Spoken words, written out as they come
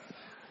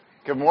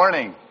Good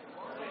morning.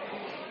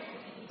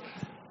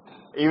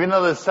 Even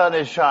though the sun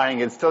is shining,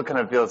 it still kind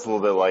of feels a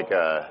little bit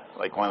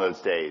like one of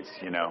those days,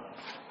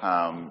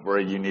 where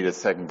you need a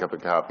second cup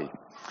of coffee.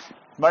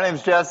 My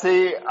name's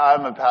Jesse.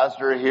 I'm a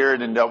pastor here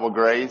at Indelible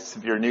Grace.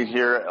 If you're new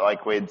here,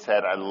 like Wade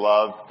said, I'd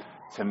love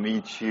to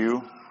meet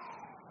you.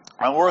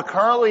 And we're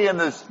currently in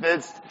the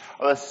midst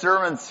of a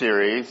sermon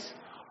series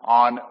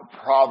on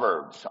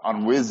Proverbs,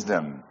 on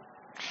wisdom.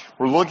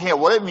 We're looking at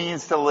what it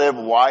means to live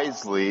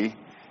wisely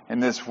in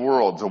this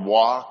world, to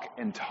walk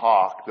and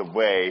talk the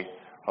way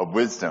of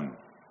wisdom,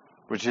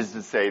 which is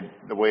to say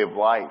the way of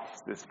life.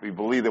 We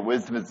believe that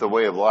wisdom is the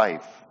way of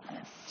life.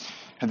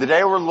 And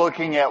today we're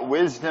looking at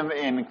wisdom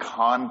in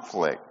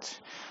conflict.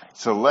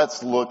 So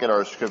let's look at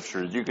our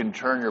scriptures. You can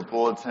turn your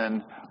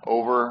bulletin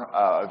over.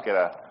 I've got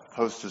a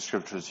host of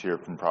scriptures here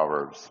from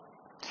Proverbs.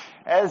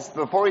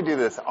 Before we do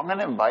this, I'm going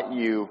to invite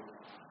you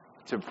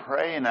to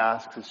pray and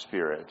ask the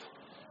Spirit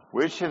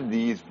which of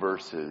these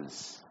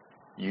verses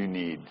you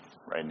need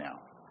right now.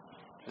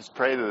 Just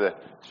pray that the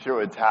Spirit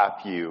would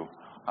tap you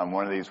on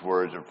one of these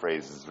words or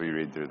phrases as we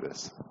read through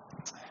this.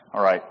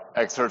 All right,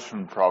 excerpts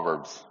from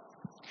Proverbs.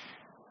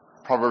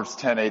 Proverbs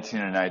 10:18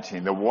 and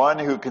 19. The one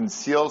who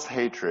conceals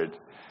hatred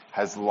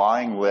has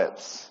lying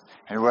lips,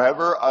 and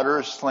whoever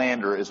utters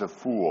slander is a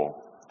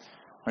fool.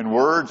 When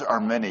words are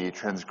many,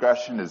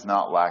 transgression is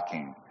not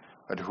lacking,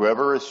 but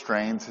whoever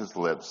restrains his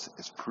lips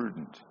is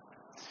prudent.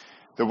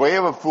 The way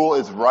of a fool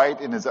is right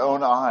in his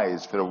own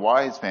eyes, but a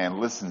wise man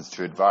listens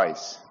to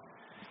advice.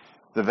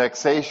 The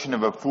vexation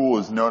of a fool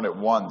is known at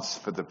once,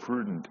 but the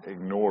prudent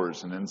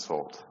ignores an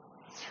insult.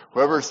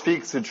 Whoever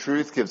speaks the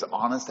truth gives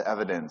honest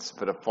evidence,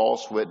 but a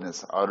false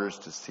witness utters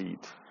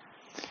deceit.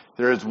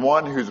 There is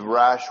one whose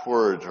rash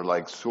words are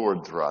like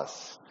sword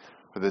thrusts,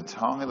 but the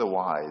tongue of the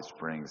wise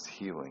brings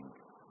healing.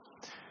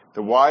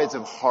 The wise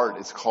of heart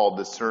is called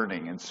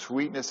discerning, and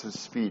sweetness of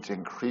speech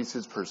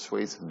increases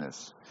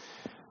persuasiveness.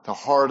 The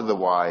heart of the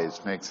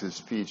wise makes his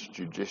speech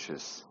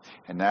judicious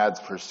and adds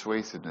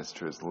persuasiveness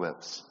to his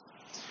lips.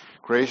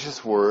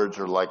 Gracious words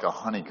are like a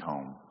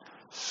honeycomb,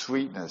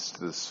 sweetness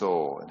to the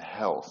soul and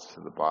health to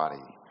the body.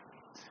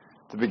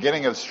 The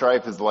beginning of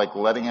strife is like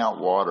letting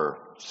out water,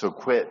 so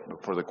quit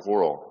before the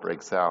quarrel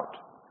breaks out.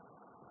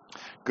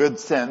 Good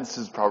sense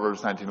is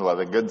Proverbs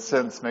 19:11. Good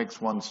sense makes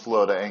one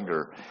slow to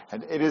anger,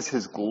 and it is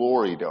his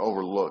glory to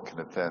overlook an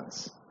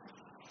offense.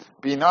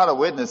 Be not a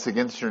witness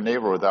against your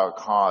neighbor without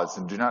cause,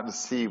 and do not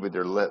deceive with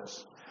your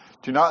lips.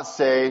 Do not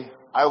say,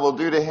 I will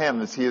do to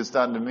him as he has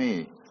done to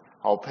me.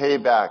 I'll pay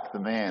back the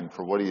man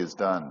for what he has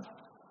done.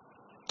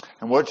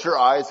 And what your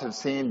eyes have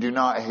seen, do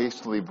not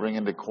hastily bring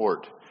into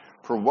court.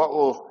 For what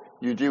will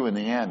you do in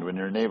the end when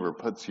your neighbor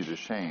puts you to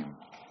shame?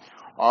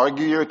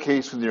 Argue your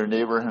case with your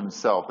neighbor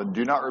himself, and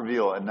do not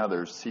reveal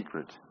another's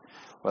secret,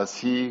 lest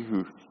he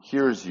who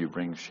hears you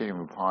bring shame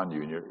upon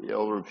you, and your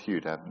ill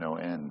repute have no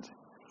end.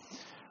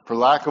 For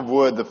lack of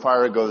wood, the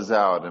fire goes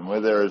out, and where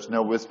there is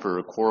no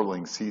whisper,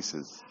 quarreling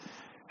ceases.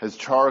 As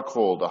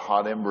charcoal to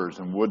hot embers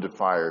and wood to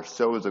fire,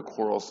 so is a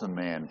quarrelsome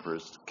man for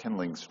his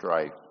kindling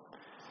strife.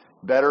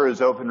 Better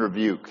is open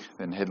rebuke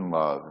than hidden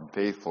love, and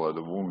faithful are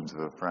the wounds of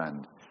a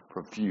friend.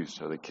 Profuse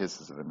are the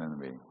kisses of an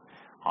enemy.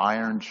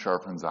 Iron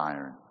sharpens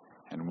iron,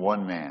 and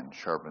one man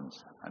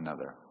sharpens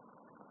another.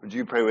 Would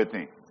you pray with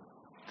me?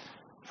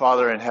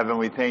 Father in heaven,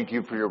 we thank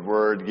you for your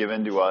word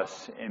given to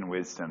us in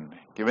wisdom,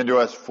 given to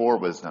us for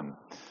wisdom.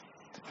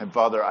 And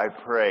Father, I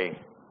pray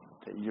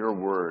that your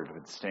word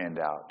would stand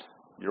out.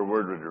 Your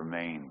word would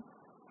remain.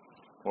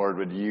 Lord,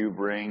 would you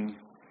bring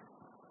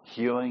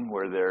healing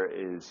where there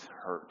is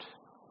hurt,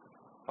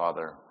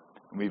 Father?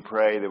 And we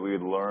pray that we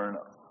would learn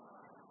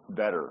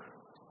better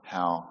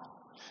how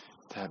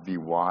to be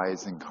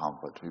wise in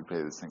conflict. We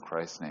pray this in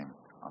Christ's name.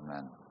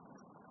 Amen.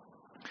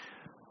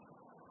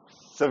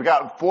 So I've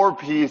got 4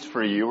 P's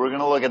for you. We're going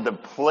to look at the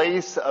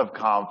place of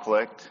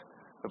conflict,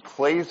 the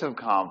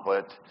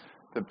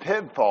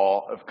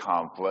pitfall of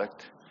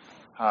conflict,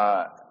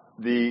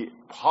 the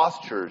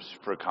postures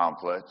for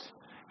conflict,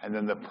 and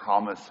then the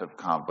promise of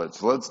conflict.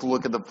 So let's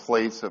look at the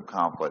place of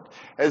conflict.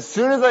 As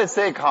soon as I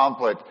say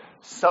conflict,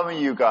 some of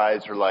you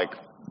guys are like,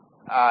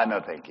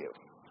 no thank you.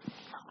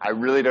 I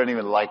really don't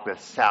even like the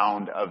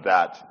sound of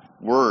that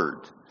word.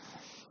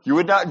 You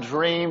would not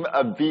dream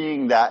of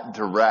being that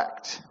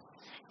direct,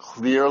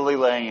 clearly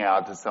laying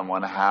out to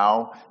someone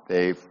how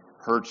they've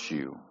hurt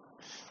you.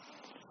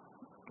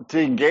 To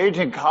engage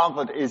in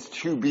conflict is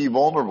to be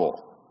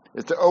vulnerable.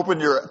 It's to open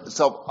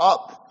yourself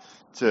up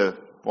to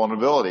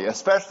vulnerability,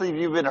 especially if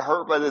you've been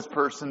hurt by this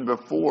person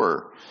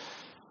before.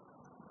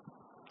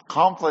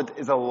 Conflict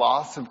is a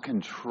loss of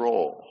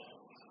control.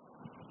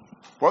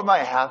 What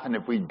might happen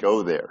if we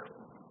go there?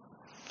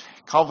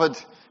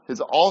 Conflict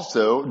is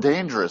also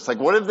dangerous. Like,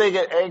 what if they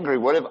get angry?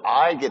 What if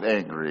I get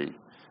angry?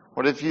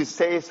 What if you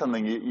say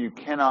something you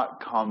cannot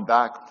come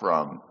back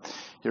from?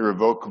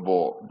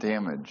 Irrevocable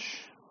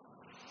damage.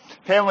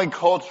 Family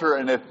culture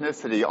and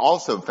ethnicity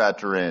also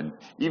factor in,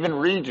 even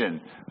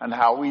region, on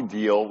how we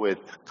deal with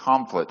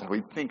conflict, how we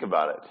think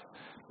about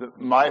it.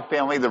 My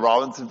family, the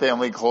Robinson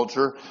family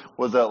culture,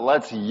 was a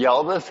let's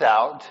yell this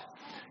out,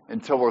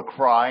 until we're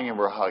crying and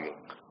we're hugging.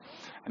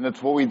 And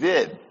that's what we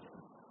did.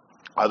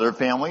 Other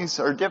families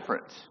are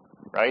different,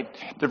 right?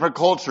 Different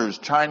cultures,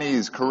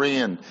 Chinese,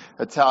 Korean,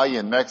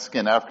 Italian,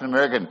 Mexican, African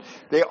American,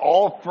 they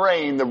all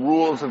frame the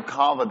rules of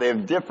conflict. They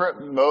have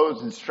different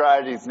modes and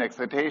strategies and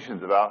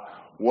expectations about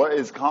what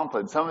is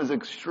conflict. Some is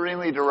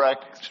extremely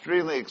direct,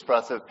 extremely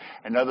expressive,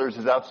 and others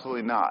is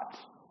absolutely not.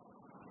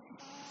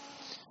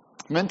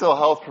 Mental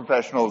health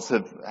professionals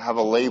have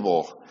a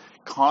label,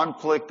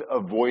 conflict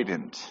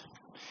avoidant,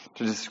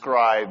 to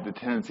describe the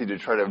tendency to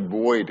try to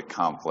avoid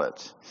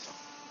conflict.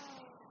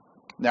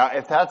 Now,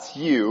 if that's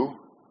you,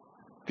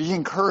 be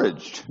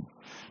encouraged.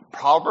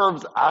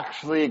 Proverbs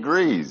actually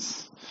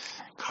agrees.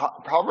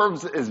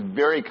 Proverbs is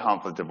very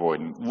conflict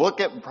avoidant. Look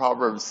at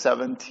Proverbs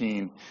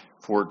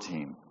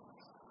 17:14.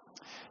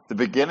 The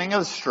beginning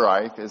of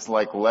strife is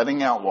like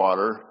letting out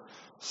water,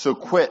 so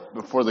quit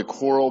before the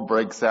quarrel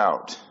breaks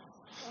out.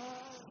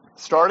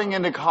 Starting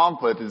into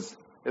conflict is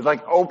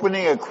like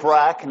opening a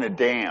crack in a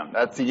dam.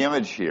 That's the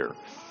image here.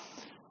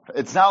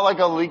 It's not like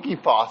a leaky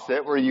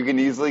faucet where you can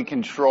easily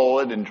control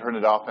it and turn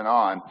it off and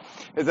on.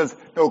 It says,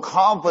 no,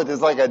 conflict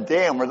is like a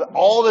dam where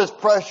all this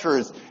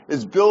pressure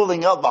is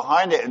building up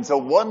behind it. And so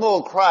one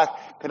little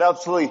crack could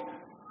absolutely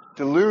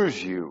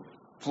deluge you,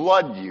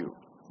 flood you.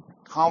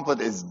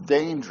 Conflict is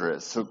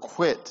dangerous, so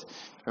quit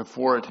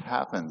before it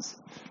happens.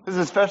 This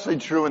is especially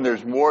true when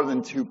there's more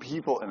than two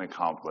people in a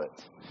conflict.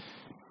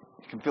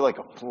 It can feel like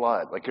a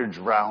flood, like you're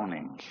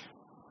drowning.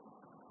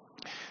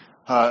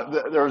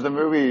 There was a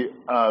movie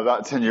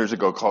about 10 years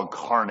ago called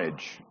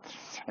Carnage,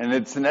 and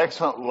it's an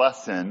excellent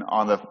lesson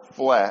on the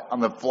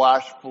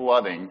flash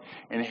flooding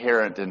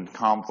inherent in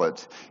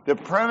conflict. The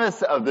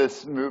premise of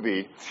this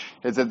movie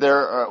is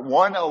that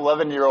one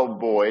 11-year-old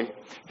boy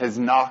has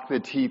knocked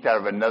the teeth out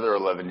of another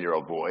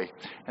 11-year-old boy,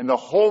 and the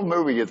whole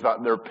movie is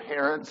about their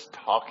parents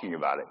talking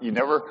about it. You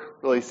never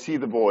really see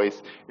the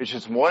boys. It's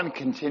just one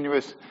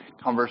continuous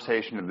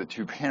conversation of the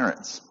two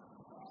parents.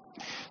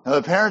 Now,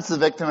 the parents of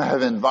the victim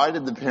have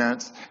invited the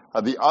parents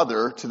of the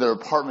other to their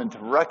apartment to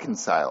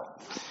reconcile.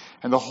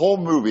 And the whole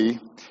movie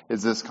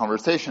is this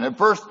conversation. At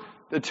first,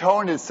 the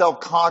tone is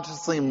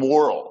self-consciously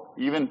moral,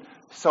 even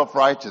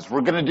self-righteous.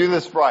 We're going to do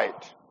this right.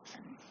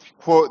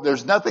 Quote,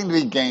 there's nothing to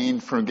be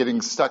gained from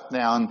getting stuck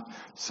down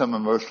some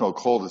emotional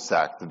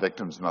cul-de-sac, the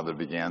victim's mother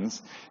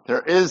begins.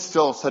 There is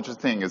still such a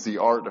thing as the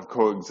art of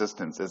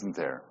coexistence, isn't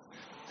there?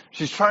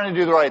 She's trying to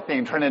do the right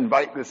thing, trying to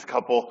invite this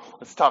couple.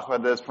 Let's talk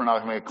about this. We're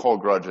not going to hold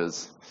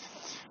grudges.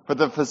 But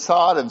the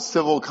facade of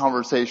civil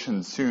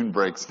conversation soon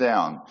breaks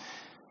down.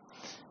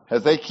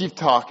 As they keep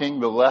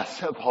talking, the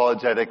less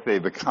apologetic they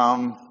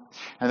become,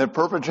 and the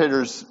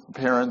perpetrator's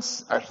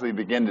parents actually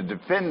begin to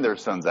defend their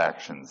son's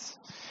actions,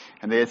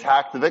 and they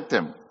attack the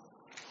victim.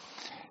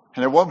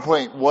 And at one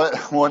point,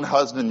 one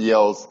husband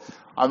yells,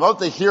 I'm up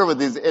to here with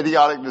these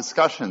idiotic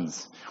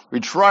discussions. We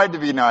tried to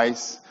be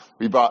nice.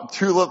 We bought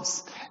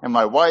tulips, and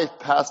my wife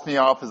passed me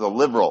off as a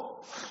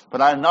liberal,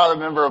 but I'm not a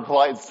member of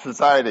polite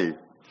society.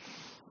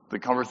 The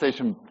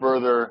conversation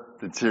further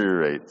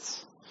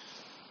deteriorates.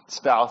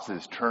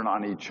 Spouses turn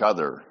on each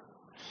other,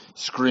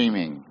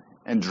 screaming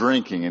and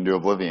drinking into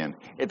oblivion.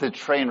 It's a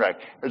train wreck.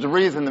 There's a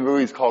reason the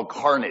movie's called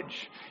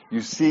Carnage.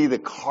 You see the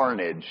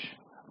carnage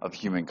of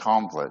human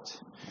conflict.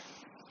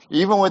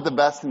 Even with the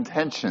best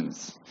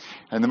intentions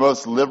and the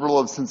most liberal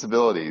of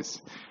sensibilities,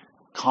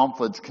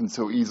 conflict can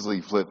so easily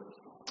flip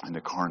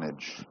into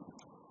carnage.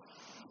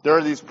 There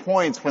are these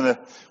points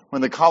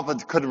when the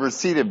conflict could have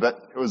receded,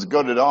 but it was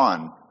goaded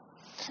on.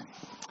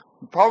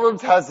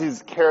 Proverbs has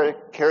these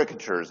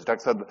caricatures. It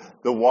talks about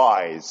the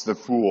wise, the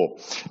fool.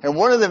 And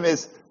one of them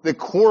is the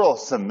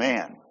quarrelsome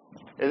man.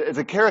 It's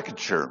a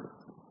caricature.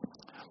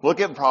 Look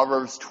at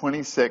Proverbs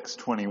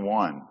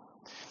 26:21.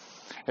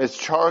 As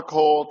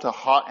charcoal to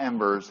hot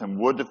embers and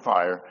wood to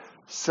fire,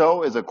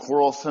 so is a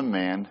quarrelsome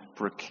man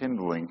for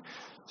kindling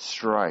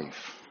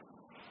strife.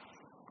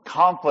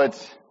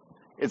 Conflict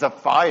is a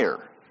fire,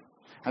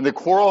 and the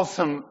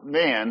quarrelsome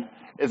man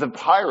is a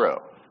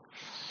pyro.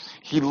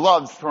 He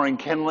loves throwing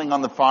kindling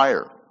on the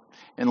fire,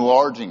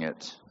 enlarging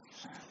it.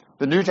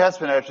 The New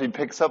Testament actually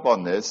picks up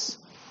on this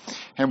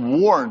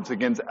and warns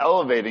against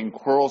elevating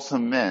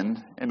quarrelsome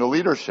men into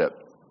leadership.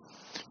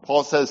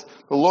 Paul says,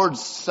 the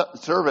Lord's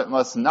servant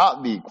must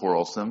not be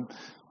quarrelsome,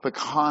 but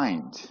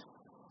kind.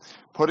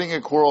 Putting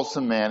a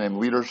quarrelsome man in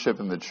leadership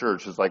in the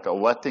church is like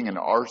electing an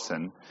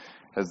arson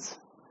as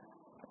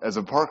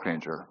a park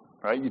ranger,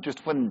 right? You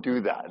just wouldn't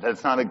do that.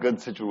 That's not a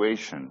good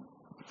situation.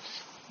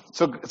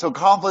 So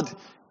conflict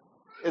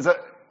is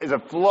a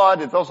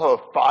flood. It's also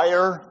a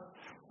fire,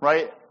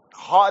 right?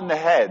 Hot in the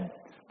head.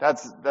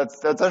 That's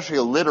actually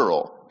a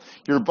literal.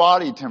 Your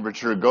body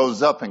temperature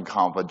goes up in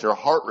conflict. Your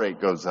heart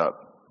rate goes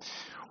up.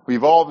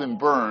 We've all been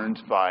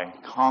burned by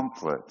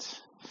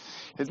conflict.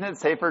 Isn't it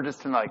safer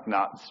just to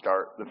not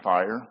start the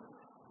fire?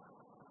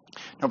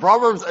 Now,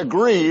 Proverbs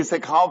agrees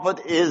that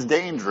conflict is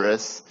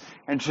dangerous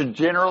and should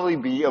generally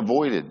be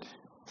avoided.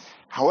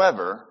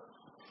 However,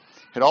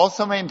 it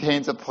also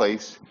maintains a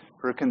place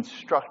for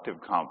constructive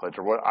conflict,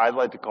 or what I'd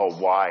like to call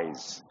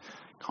wise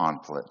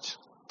conflict.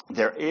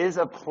 there is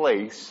a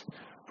place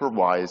for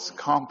wise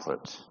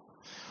conflict.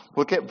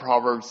 Look at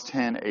Proverbs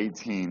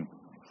 10:18. It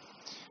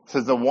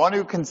says, the one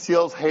who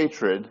conceals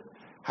hatred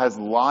has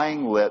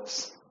lying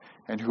lips,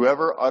 and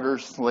whoever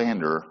utters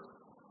slander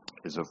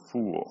is a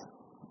fool.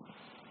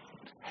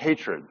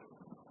 Hatred.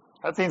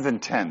 That seems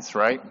intense,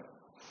 right?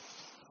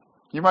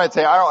 You might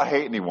say, I don't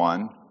hate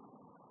anyone.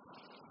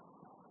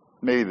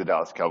 Maybe the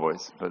Dallas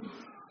Cowboys, but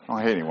I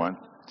don't hate anyone.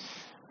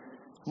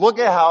 Look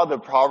at how the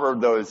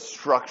proverb, though, is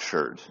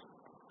structured.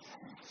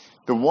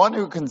 The one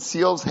who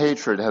conceals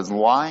hatred has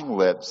lying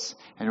lips,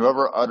 and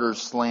whoever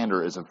utters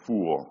slander is a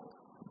fool.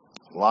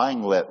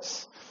 Lying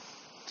lips.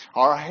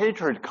 Our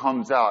hatred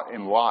comes out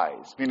in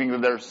lies, meaning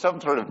that there's some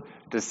sort of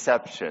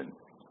deception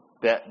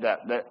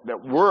that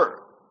we're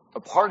a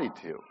party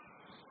to.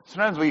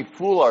 Sometimes we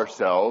fool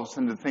ourselves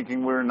into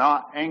thinking we're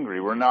not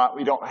angry,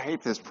 we don't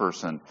hate this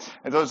person.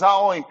 And so it's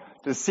not only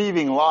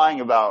deceiving, lying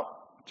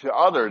to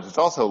others, it's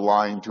also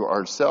lying to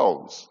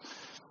ourselves.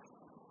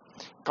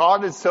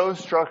 God is so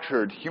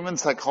structured, human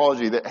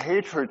psychology, that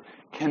hatred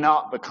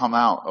cannot come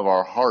out of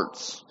our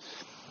hearts.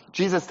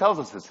 Jesus tells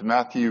us this in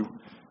Matthew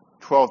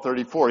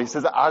 12:34. He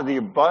says, out of the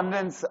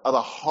abundance of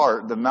the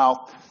heart, the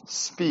mouth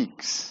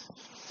speaks.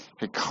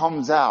 It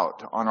comes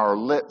out on our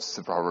lips,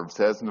 the proverb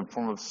says, in the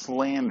form of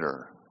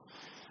slander.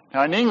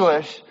 Now in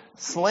English,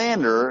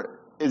 slander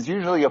is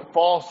usually a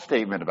false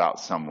statement about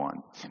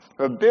someone.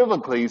 But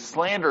biblically,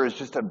 slander is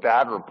just a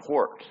bad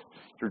report.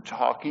 You're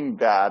talking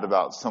bad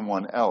about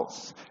someone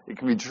else. It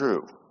can be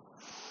true.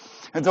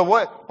 And so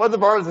what the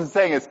Proverbs is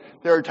saying is,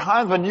 there are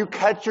times when you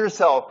catch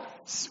yourself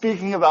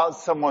speaking about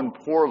someone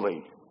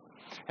poorly.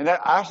 And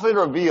that actually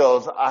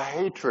reveals a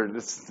hatred,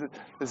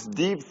 this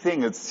deep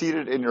thing that's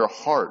seated in your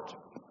heart.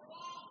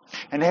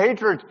 And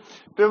hatred,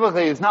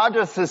 biblically, is not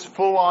just this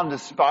full-on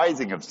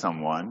despising of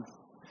someone.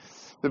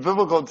 The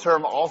biblical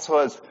term also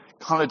has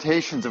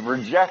connotations of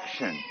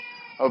rejection,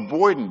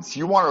 avoidance.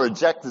 You want to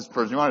reject this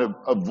person. You want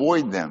to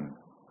avoid them.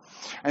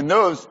 And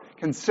those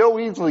can so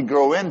easily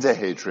grow into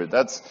hatred.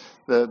 That's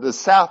the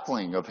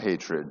sapling of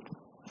hatred.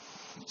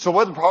 So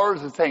what the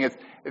Proverbs is saying is,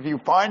 if you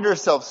find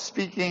yourself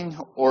speaking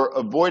or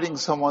avoiding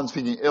someone,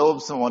 speaking ill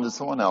of someone to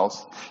someone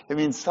else, it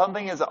means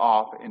something is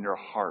off in your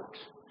heart.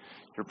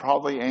 You're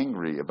probably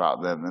angry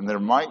about them, and there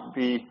might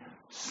be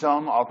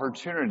some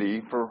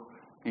opportunity for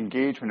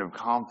engagement of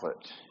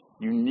conflict.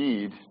 You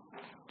need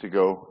to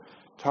go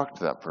talk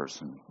to that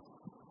person.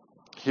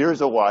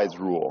 Here's a wise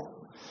rule.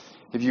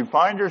 If you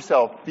find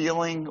yourself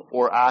feeling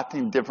or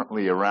acting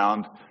differently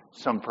around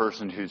some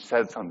person who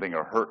said something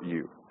or hurt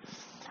you,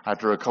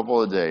 after a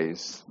couple of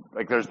days,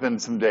 like there's been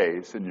some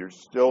days and you're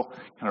still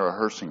kind of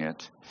rehearsing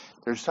it,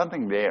 there's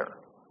something there.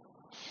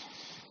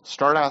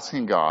 Start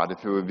asking God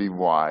if it would be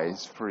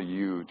wise for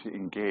you to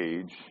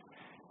engage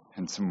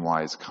in some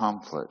wise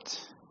conflict.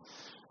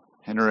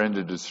 Enter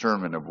into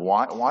discernment of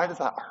why does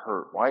that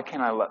hurt? Why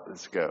can't I let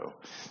this go?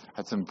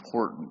 That's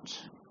important.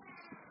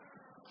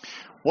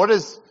 What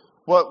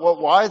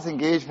wise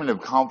engagement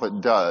of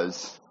conflict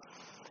does,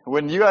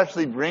 when you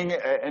actually bring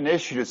an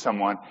issue to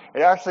someone,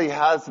 it actually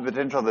has the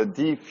potential to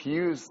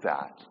defuse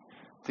that,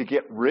 to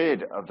get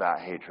rid of that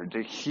hatred,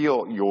 to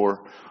heal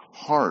your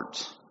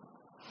heart.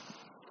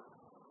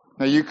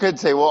 Now you could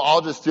say, well,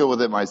 I'll just deal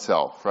with it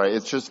myself, right?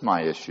 It's just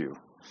my issue.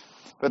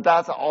 But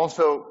that's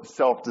also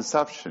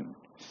self-deception,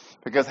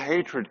 because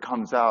hatred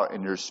comes out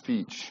in your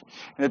speech.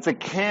 And it's a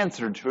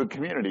cancer to a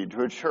community,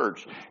 to a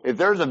church. If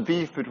there's a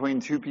beef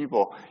between two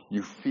people,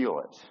 you feel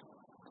it.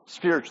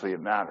 Spiritually, it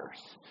matters.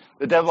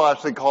 The devil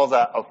actually calls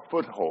that a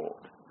foothold.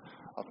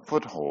 A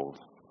foothold.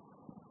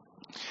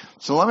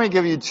 So let me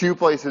give you two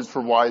places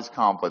for wise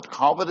conflict.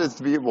 Conflict is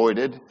to be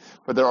avoided,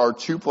 but there are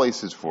two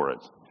places for it.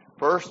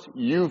 First,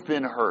 you've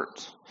been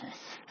hurt.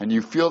 And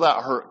you feel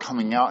that hurt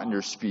coming out in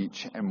your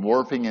speech and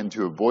morphing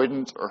into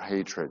avoidance or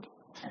hatred.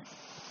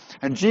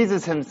 And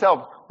Jesus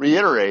himself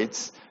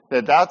reiterates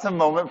that that's a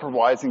moment for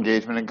wise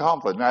engagement in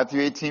conflict.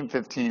 Matthew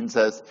 18:15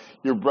 says,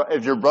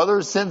 if your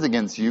brother sins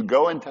against you,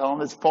 go and tell him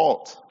his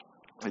fault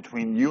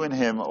between you and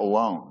him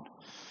alone.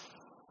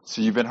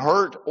 So you've been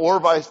hurt, or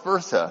vice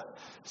versa.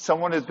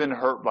 Someone has been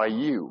hurt by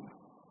you.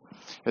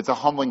 It's a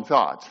humbling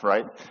thought,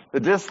 right? The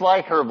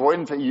dislike or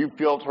avoidance that you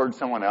feel towards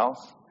someone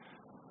else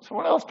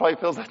probably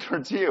feels that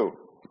towards you.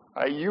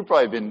 Right? You've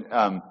probably been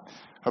a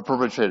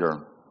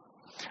perpetrator.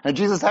 And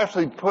Jesus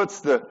actually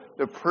puts the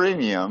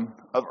premium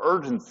of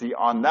urgency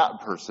on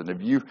that person.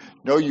 If you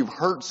know you've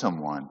hurt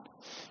someone,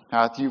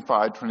 Matthew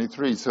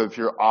 5:23. So if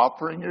you're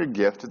offering your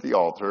gift at the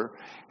altar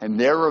and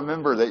there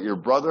remember that your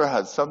brother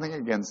has something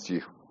against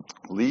you,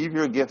 leave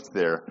your gift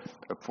there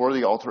before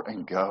the altar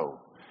and go.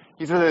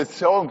 He says it's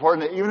so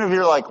important that even if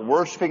you're like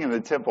worshiping in the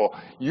temple,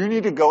 you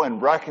need to go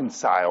and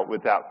reconcile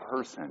with that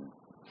person.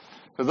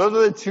 So those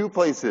are the two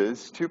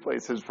places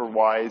for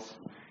wise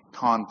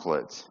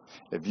conflict.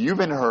 If you've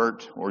been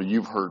hurt or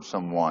you've hurt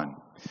someone,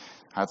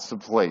 that's the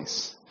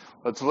place.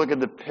 Let's look at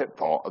the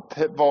pitfall, a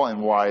pitfall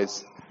in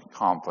wise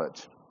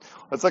conflict.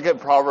 Let's look at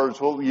Proverbs.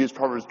 We'll use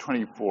Proverbs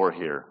 24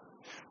 here.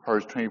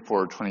 Proverbs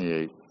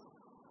 24:28.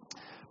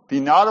 Be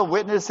not a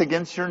witness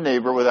against your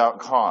neighbor without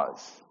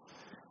cause.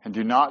 and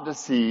do not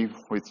deceive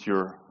with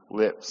your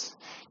lips.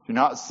 Do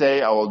not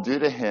say, I will do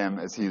to him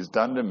as he has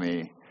done to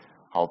me.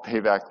 I'll pay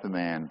back the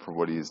man for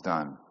what he has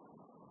done.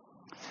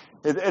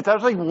 It's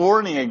actually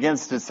warning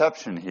against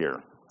deception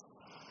here.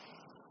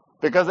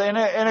 Because in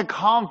a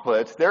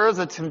conflict, there is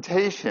a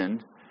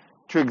temptation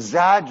to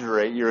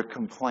exaggerate your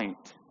complaint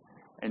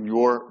and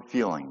your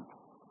feeling.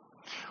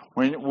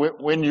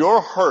 When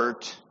you're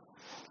hurt,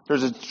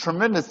 there's a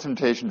tremendous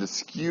temptation to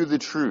skew the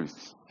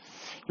truth.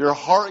 Your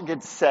heart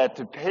gets set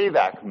to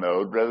payback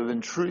mode rather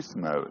than truth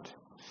mode.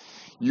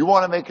 You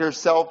want to make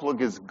yourself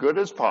look as good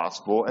as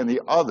possible, and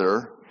the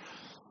other,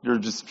 your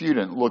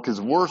disputant, look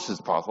as worse as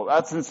possible.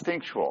 That's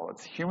instinctual.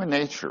 It's human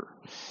nature.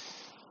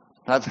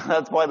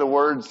 That's why the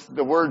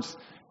words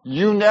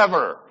 "you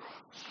never"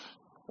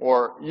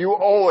 or "you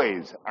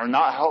always" are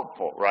not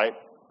helpful, right?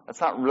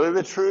 That's not really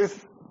the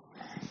truth.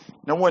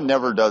 No one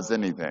never does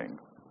anything.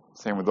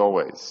 Same with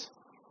always.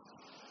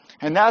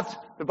 And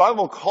the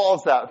Bible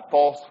calls that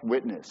false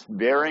witness,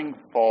 bearing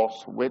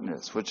false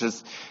witness, which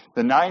is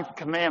the 9th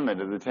commandment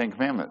of the 10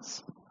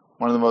 Commandments.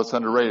 One of the most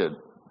underrated.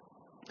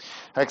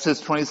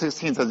 Exodus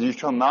 20:16 says, you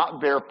shall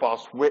not bear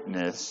false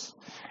witness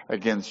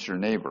against your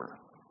neighbor.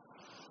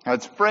 Now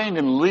it's framed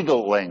in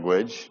legal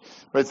language,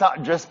 but it's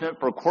not just meant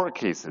for court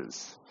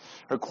cases.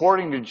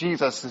 According to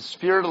Jesus, the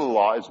spirit of the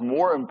law is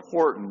more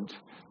important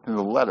than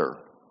the letter.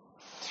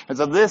 And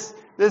so this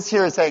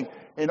here is saying,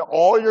 in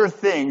all your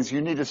things,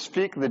 you need to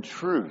speak the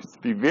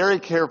truth. Be very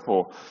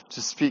careful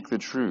to speak the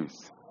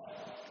truth.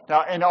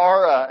 Now, in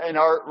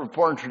our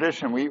Reformed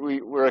tradition,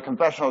 we're a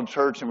confessional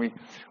church, and we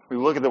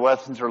look at the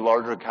Westminster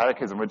Larger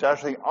Catechism, which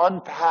actually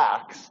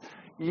unpacks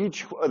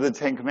each of the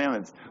 10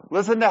 Commandments.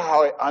 Listen to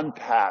how it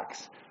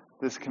unpacks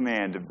this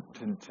command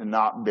to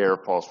not bear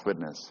false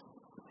witness.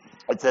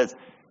 It says,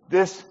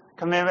 this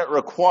commandment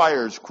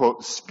requires,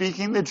 quote,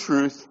 speaking the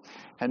truth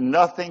and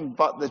nothing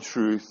but the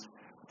truth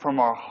from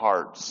our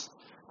hearts,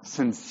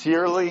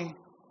 sincerely,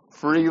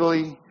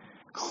 freely,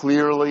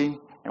 clearly,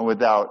 and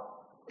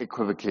without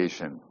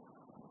equivocation.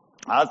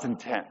 That's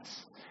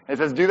intense. It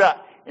says do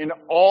that in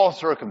all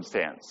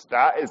circumstance.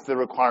 That is the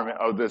requirement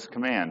of this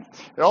command.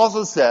 It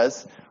also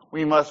says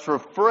we must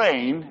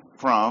refrain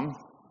from,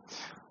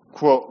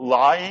 quote,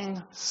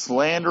 lying,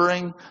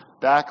 slandering,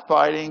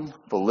 backbiting,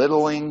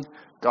 belittling,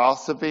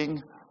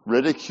 gossiping,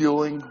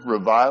 ridiculing,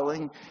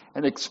 reviling,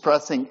 and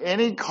expressing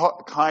any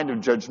kind of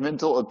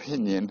judgmental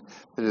opinion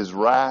that is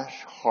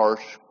rash,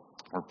 harsh,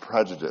 or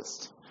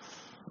prejudiced.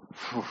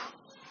 Whew.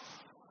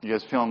 You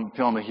guys feeling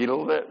the heat a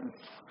little bit?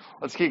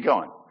 Let's keep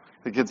going.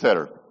 It gets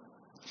better.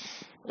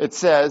 It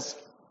says,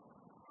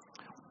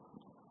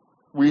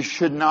 we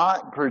should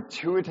not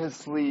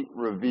gratuitously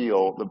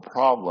reveal the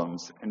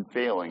problems and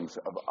failings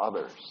of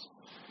others.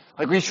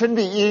 Like, we shouldn't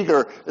be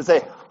eager to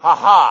say,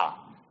 ha,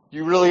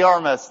 you really are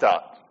messed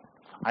up.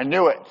 I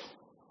knew it.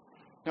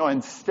 No,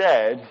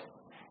 instead,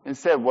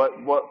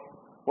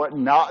 what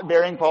not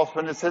bearing false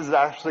witness is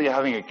actually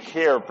having a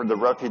care for the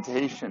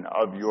reputation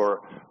of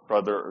your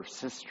brother or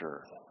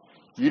sister.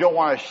 You don't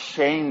want to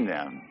shame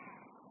them.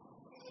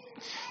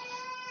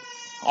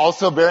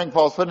 Also, bearing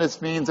false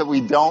witness means that we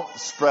don't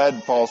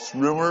spread false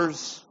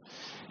rumors,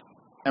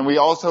 and we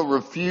also don't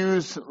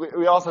refuse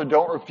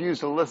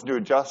to listen to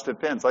a just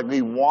defense. Like,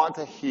 we want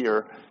to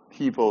hear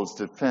people's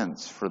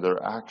defense for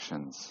their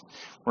actions.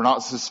 We're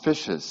not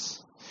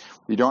suspicious.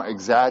 We don't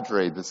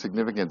exaggerate the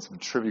significance of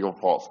trivial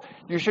faults.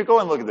 You should go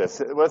and look at this.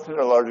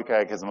 Westminster Larger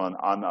Catechism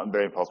on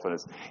bearing false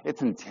witness.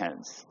 It's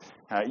intense.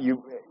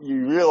 You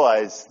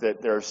realize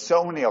that there are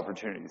so many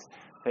opportunities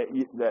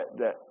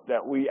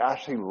that we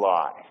actually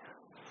lie,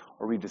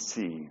 or we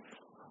deceive,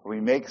 or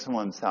we make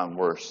someone sound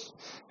worse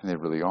than they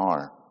really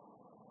are.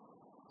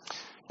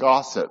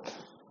 Gossip,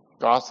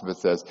 it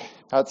says,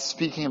 that's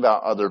speaking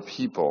about other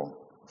people.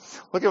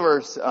 Look at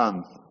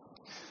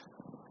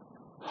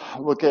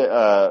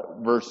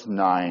verse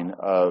 9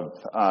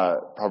 of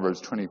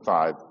Proverbs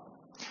 25.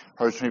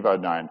 Proverbs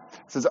 25:9. It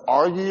says,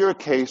 argue your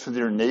case with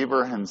your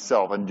neighbor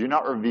himself, and do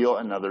not reveal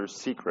another's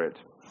secret.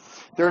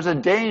 There's a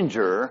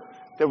danger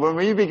that when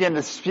we begin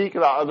to speak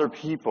about other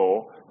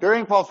people,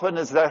 bearing false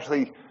witness is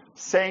actually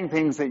saying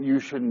things that you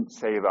shouldn't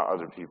say about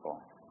other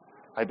people.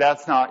 Like,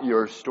 that's not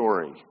your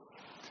story.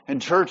 In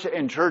church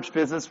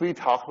business, we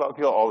talk about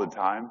people all the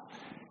time,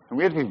 and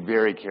we have to be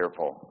very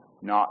careful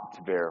not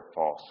to bear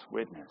false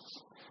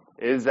witness.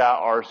 Is that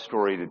our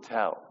story to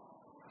tell?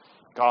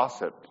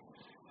 Gossip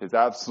is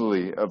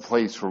absolutely a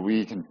place where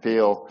we can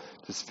fail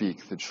to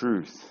speak the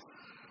truth.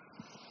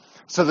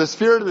 So the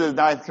spirit of the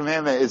 9th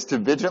commandment is to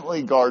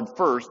vigilantly guard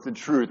first the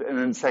truth, and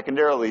then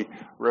secondarily,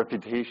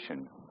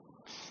 reputation.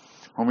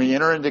 When we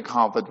enter into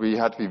conflict, we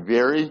have to be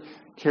very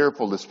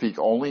careful to speak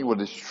only what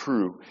is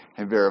true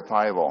and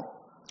verifiable.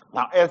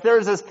 Now, if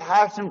there's this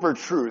passion for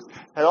truth,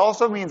 that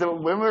also means that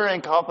when we're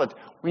in conflict,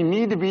 we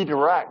need to be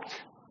direct.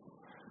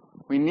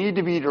 We need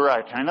to be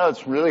direct. I know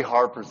it's really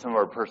hard for some of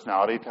our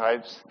personality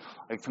types.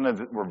 Like,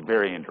 sometimes we're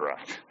very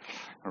indirect.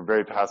 We're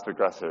very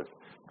passive-aggressive.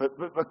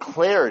 But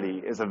clarity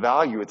is a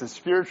value. It's a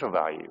spiritual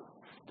value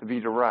to be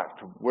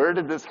direct. Where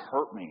did this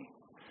hurt me?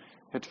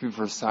 You have to be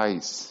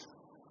precise.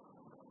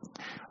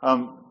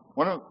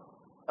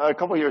 A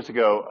couple of years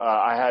ago,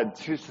 I had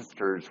two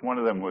sisters. One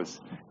of them was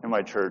in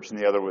my church, and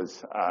the other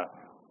was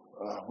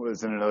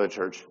in another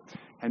church.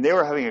 And they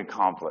were having a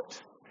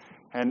conflict,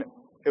 and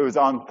it was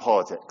on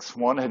politics.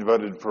 One had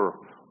voted for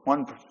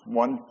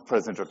one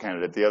presidential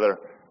candidate, the other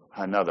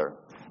another,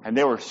 and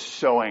they were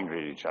so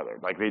angry at each other.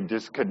 Like they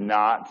just could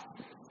not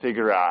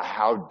figure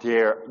out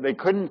they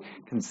couldn't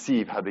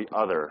conceive how the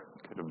other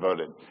could have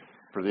voted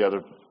for the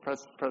other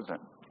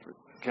president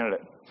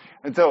candidate.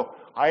 And so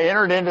I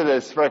entered into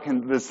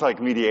this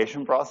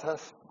mediation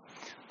process.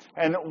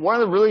 And one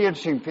of the really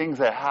interesting things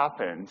that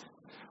happened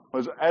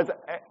was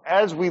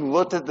as we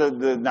looked at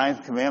the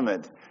ninth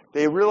commandment,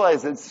 they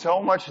realized that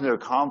so much of their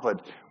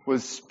conflict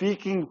was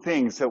speaking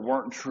things that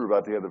weren't true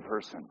about the other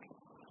person.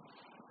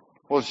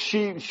 Well,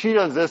 she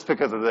does this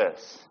because of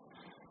this.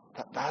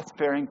 That's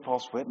bearing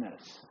false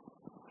witness.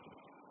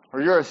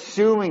 Or you're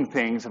assuming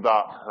things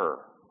about her.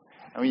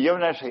 I mean, you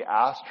haven't actually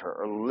asked her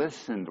or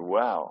listened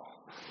well.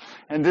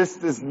 And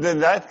the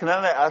ninth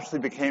commandment actually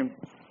became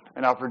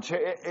an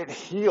opportunity. It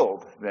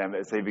healed them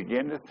as they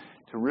began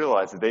to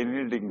realize that they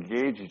needed to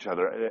engage each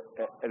other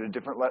at a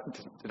different level,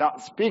 to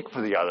not speak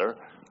for the other,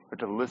 but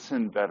to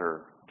listen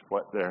better to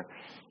what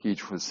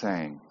each was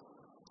saying.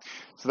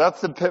 So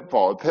that's the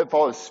pitfall. The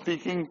pitfall is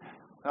speaking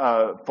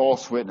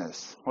false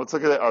witness. Let's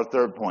look at our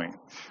third point.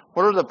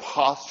 What are the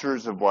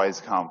postures of wise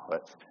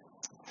conflict?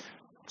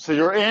 So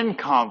you're in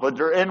conflict,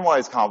 you're in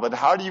wise conflict.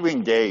 How do you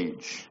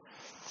engage?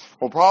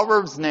 Well,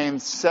 Proverbs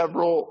names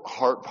several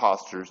heart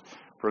postures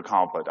for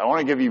conflict. I want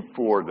to give you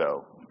four.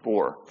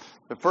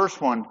 The first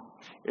one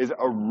is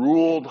a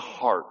ruled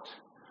heart.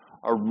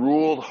 A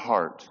ruled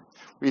heart.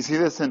 We see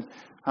this in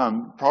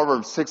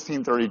Proverbs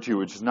 16:32,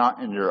 which is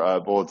not in your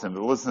bulletin,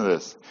 but listen to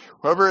this.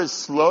 Whoever is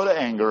slow to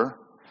anger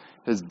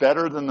is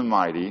better than the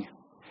mighty,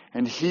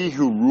 and he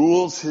who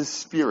rules his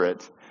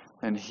spirit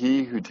than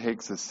he who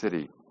takes a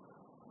city.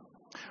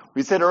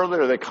 We said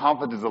earlier that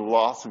conflict is a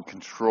loss of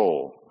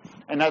control.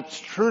 And that's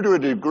true to a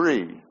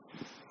degree.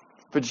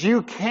 But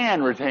you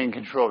can retain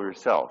control of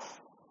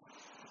yourself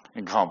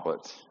in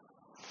conflict.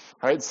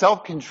 Right?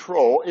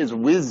 Self-control is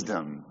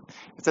wisdom.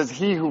 It says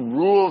he who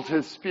rules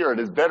his spirit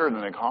is better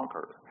than a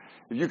conqueror.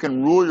 If you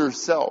can rule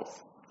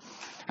yourself.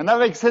 And that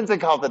makes sense in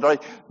conflict.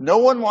 Right? No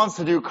one wants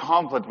to do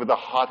conflict with a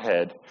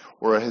hothead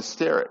or a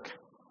hysteric.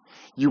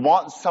 You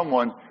want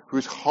someone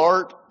whose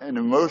heart and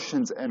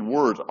emotions and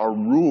words are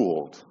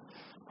ruled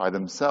by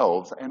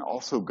themselves and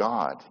also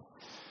God.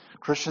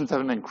 Christians have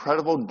an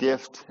incredible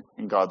gift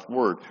in God's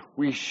Word.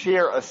 We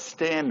share a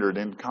standard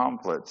in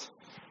conflict,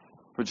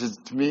 which is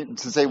to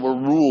say we're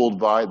ruled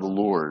by the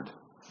Lord.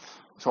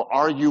 So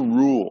are you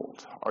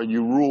ruled? Are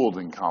you ruled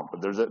in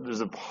conflict? There's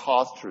a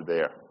posture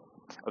there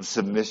of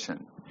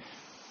submission.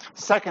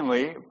 Second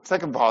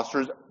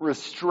posture is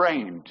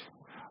restrained.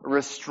 A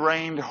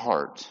restrained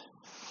heart.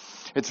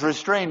 It's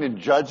restrained in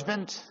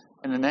judgment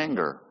and in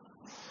anger.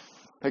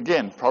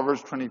 Again,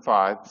 Proverbs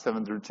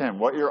 25:7-10.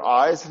 What your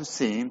eyes have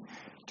seen,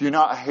 do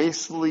not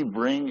hastily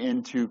bring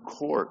into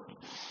court.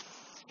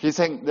 He's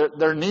saying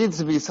there needs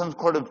to be some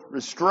sort of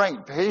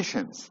restraint,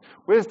 patience.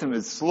 Wisdom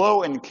is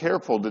slow and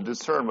careful to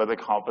discern whether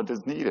conflict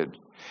is needed.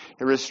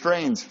 It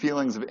restrains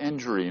feelings of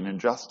injury and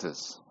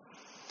injustice.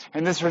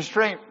 And this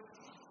restraint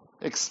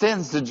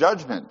extends to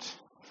judgment.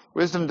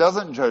 Wisdom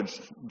doesn't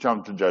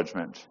jump to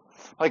judgment.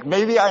 Like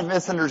maybe I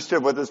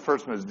misunderstood what this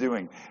person was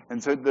doing.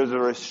 And so there's a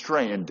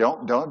restraint. And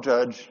don't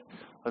judge.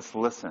 Let's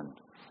listen.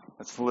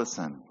 Let's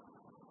listen.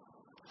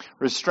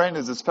 Restraint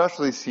is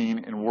especially seen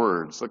in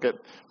words. Look at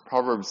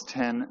Proverbs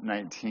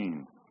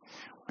 10:19.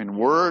 When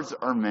words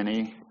are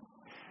many,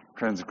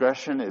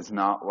 transgression is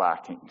not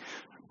lacking.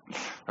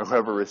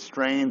 Whoever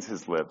restrains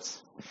his lips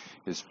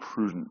is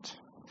prudent.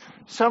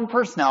 Some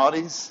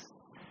personalities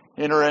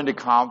enter into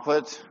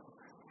conflict.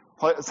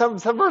 Some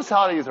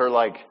personalities are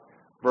like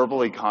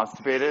verbally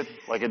constipated.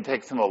 Like it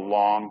takes them a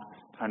long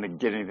time to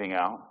get anything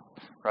out,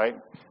 right?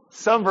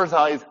 Some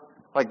personalities,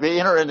 like they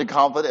enter into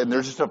conflict and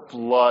there's just a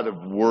flood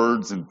of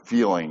words and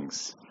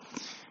feelings.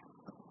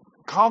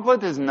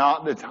 Conflict is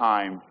not the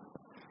time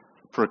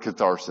for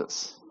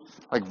catharsis.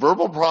 Like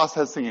verbal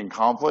processing in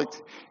conflict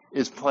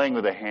is playing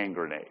with a hand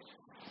grenade.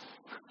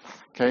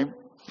 Okay?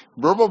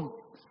 One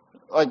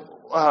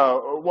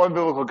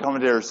biblical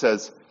commentator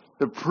says,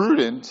 the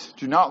prudent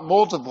do not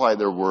multiply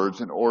their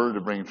words in order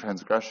to bring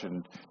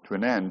transgression to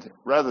an end.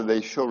 Rather,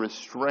 they show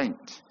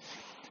restraint.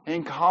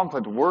 In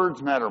conflict,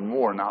 words matter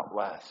more, not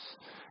less.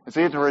 And so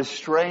you have to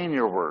restrain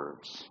your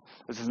words.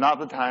 This is not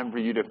the time for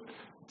you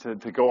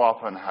to go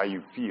off on how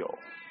you feel.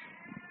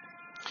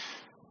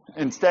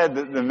 Instead,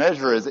 the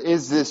measure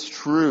is this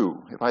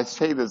true? If I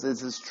say this,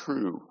 is this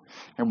true?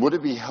 And would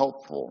it be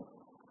helpful?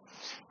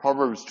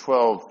 Proverbs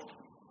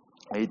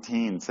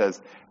 12:18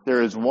 says,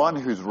 there is one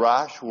whose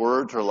rash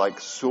words are like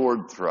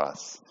sword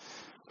thrusts,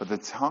 but the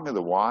tongue of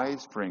the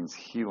wise brings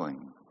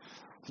healing.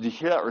 Did you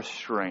hear that?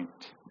 Restraint.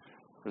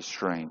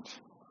 Restraint.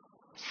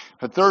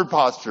 A third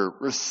posture,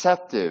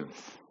 receptive.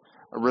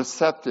 A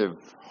receptive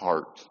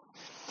heart.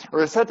 A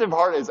receptive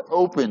heart is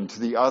open to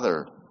the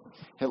other.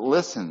 It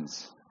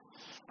listens.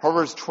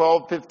 Proverbs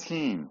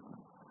 12:15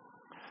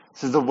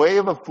 says, the way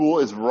of a fool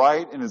is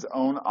right in his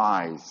own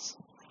eyes,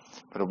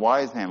 but a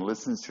wise man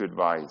listens to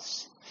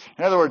advice.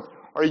 In other words,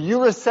 are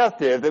you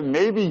receptive that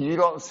maybe you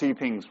don't see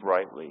things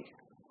rightly?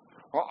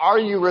 Or are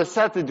you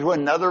receptive to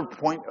another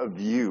point of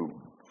view?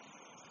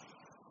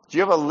 Do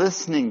you have a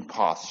listening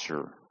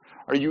posture?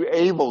 Are you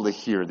able to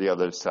hear the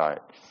other side?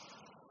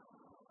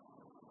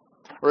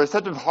 A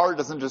receptive heart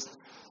doesn't just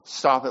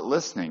stop at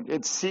listening.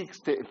 It seeks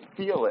to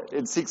feel it.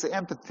 It seeks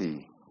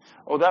empathy.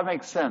 Oh, that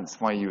makes sense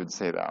why you would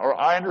say that. Or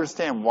I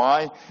understand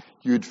why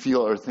you would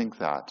feel or think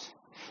that.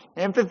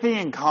 Empathy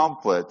and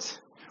conflict,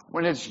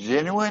 when it's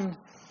genuine,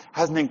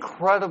 has an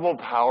incredible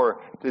power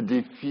to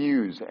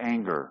diffuse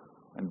anger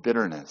and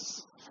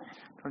bitterness.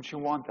 Don't you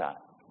want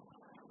that?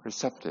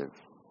 Receptive.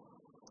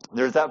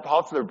 There's that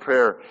popular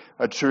prayer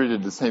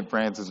attributed to St.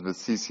 Francis of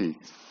Assisi.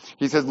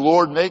 He says,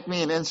 Lord, make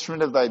me an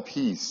instrument of thy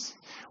peace.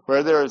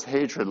 Where there is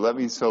hatred, let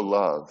me sow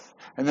love.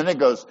 And then it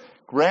goes,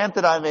 grant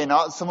that I may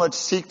not so much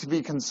seek to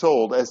be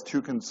consoled as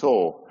to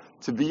console,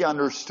 to be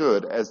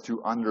understood as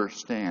to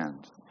understand.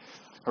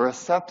 A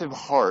receptive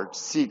heart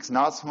seeks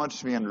not so much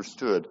to be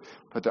understood,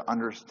 but to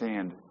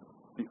understand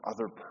the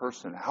other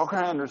person. How can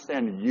I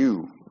understand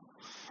you?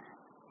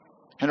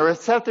 And a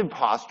receptive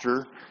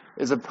posture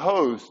is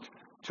opposed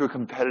to a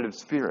competitive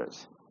spirit.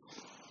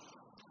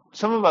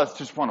 Some of us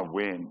just want to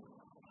win.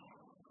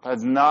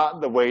 That's not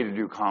the way to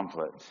do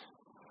conflict.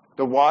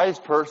 The wise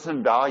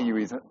person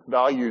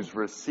values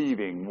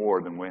receiving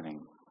more than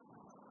winning.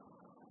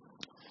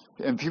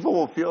 And people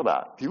will feel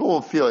that. People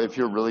will feel if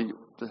you're really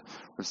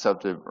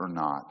receptive or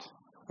not.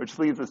 Which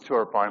leads us to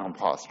our final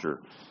posture,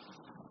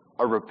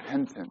 a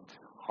repentant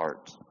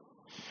heart.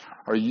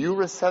 Are you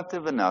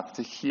receptive enough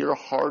to hear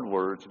hard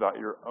words about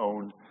your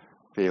own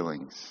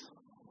failings?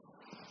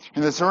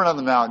 In the Sermon on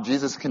the Mount,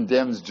 Jesus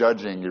condemns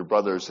judging your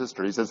brother or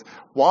sister. He says,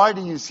 why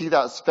do you see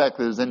that speck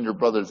that is in your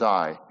brother's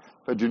eye,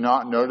 but do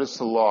not notice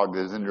the log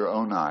that is in your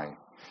own eye?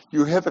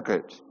 You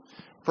hypocrite!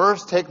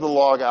 First take the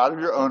log out of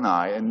your own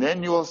eye, and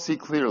then you will see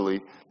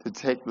clearly to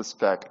take the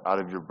speck out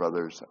of your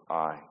brother's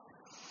eye.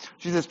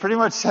 Jesus pretty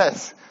much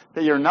says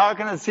that you're not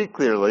going to see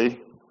clearly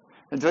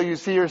until you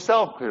see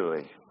yourself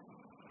clearly.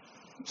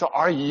 So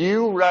are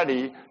you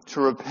ready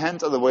to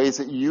repent of the ways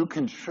that you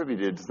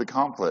contributed to the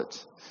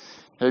conflict?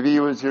 Maybe it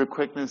was your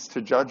quickness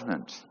to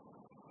judgment.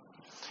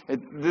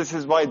 This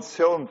is why it's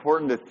so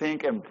important to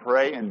think and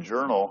pray and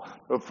journal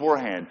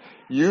beforehand.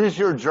 Use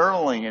your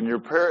journaling and your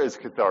prayer as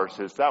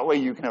catharsis. That way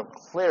you can have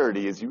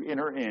clarity as you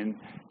enter into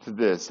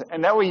this.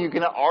 And that way you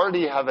can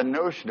already have a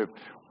notion of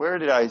where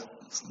did I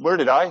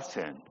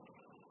sin?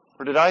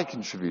 Where did I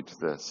contribute to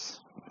this?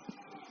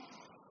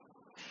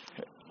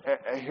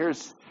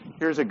 Here's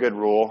a good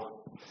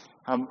rule.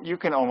 You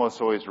can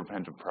almost always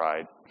repent of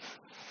pride.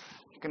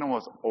 You can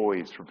almost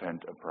always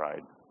repent of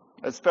pride,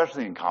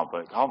 especially in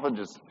conflict.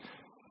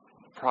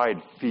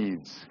 Pride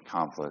feeds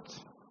conflict.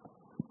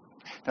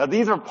 Now,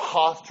 these are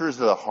postures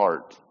of the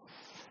heart.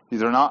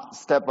 These are not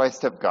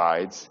step-by-step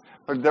guides,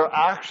 but they're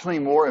actually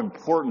more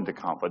important to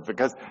conflict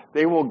because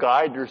they will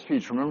guide your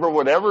speech. Remember,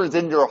 whatever is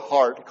in your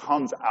heart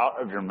comes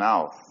out of your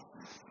mouth.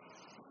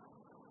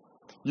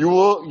 You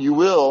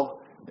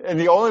will, and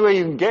the only way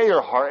you can get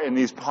your heart in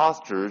these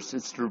postures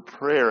is through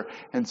prayer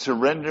and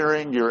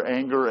surrendering your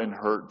anger and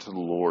hurt to the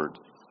Lord.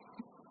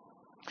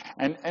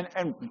 And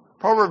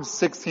Proverbs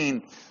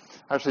 16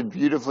 actually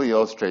beautifully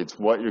illustrates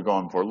what you're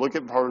going for. Look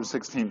at Proverbs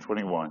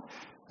 16:21.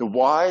 The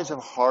wise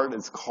of heart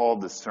is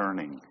called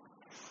discerning,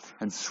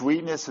 and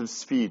sweetness of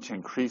speech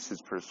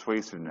increases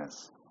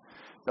persuasiveness.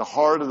 The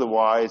heart of the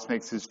wise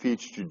makes his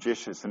speech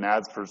judicious and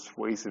adds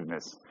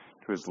persuasiveness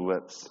to his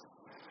lips.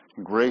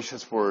 And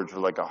gracious words are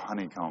like a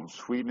honeycomb,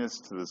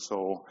 sweetness to the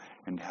soul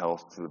and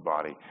health to the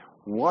body.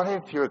 What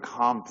if your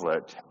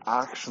conflict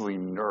actually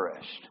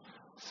nourished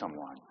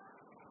someone?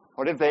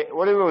 What if it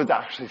was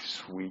actually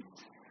sweet?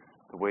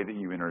 The way that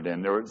you entered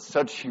in. There was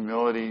such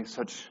humility,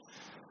 such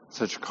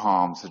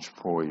calm, such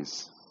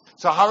poise.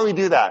 So how do we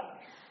do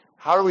that?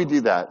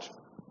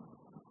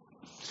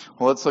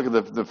 Well, let's look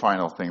at the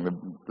final thing,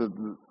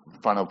 the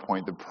final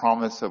point, the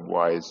promise of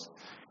wise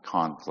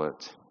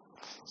conflict.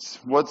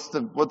 What's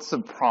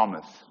the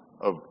promise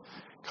of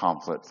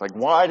conflict? Like,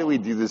 why do we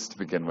do this to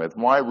begin with?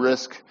 Why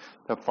risk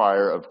the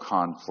fire of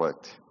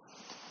conflict?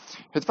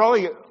 It's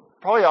probably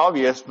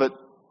obvious, but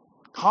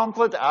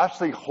conflict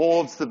actually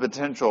holds the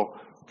potential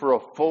for a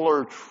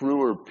fuller,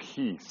 truer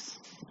peace.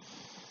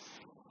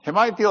 It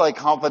might feel like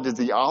conflict is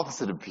the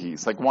opposite of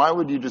peace. Like, why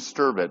would you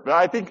disturb it? But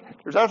I think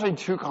there's actually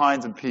two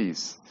kinds of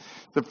peace.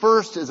 The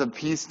first is a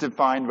peace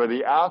defined by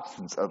the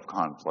absence of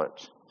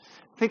conflict.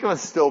 Think of a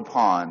still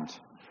pond,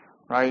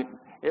 right?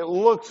 It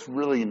looks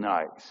really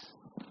nice.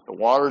 The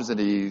water's at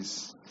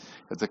ease.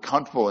 It's a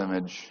comfortable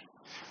image.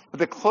 But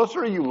the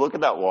closer you look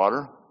at that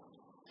water,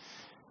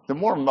 the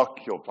more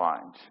muck you'll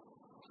find.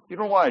 You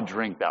don't want to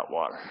drink that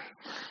water.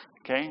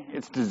 Okay?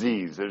 It's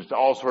disease. There's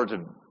all sorts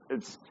of,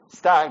 it's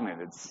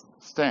stagnant. It's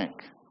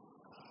stink.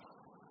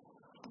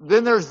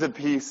 Then there's the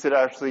peace that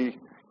actually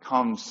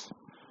comes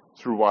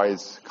through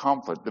wise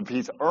conflict, the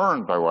peace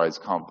earned by wise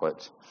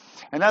conflict.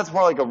 And that's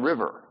more like a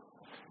river.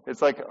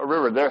 It's like a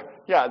river.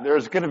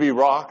 There's going to be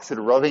rocks that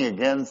are rubbing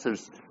against,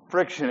 there's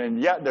friction,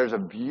 and yet there's a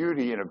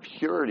beauty and a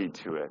purity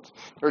to it.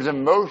 There's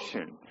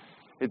emotion.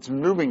 It's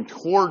moving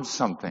towards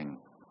something.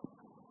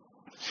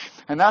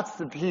 And that's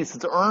the peace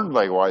that's earned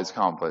by wise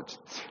conflict.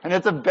 And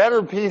it's a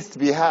better peace to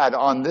be had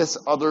on this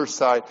other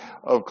side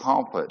of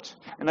conflict.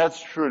 And that's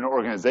true in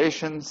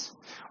organizations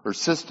or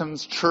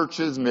systems,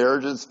 churches,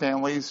 marriages,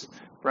 families,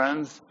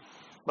 friends.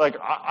 Like,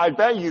 I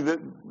bet you that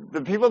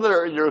the people that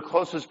are your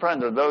closest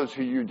friends are those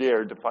who you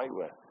dared to fight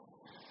with.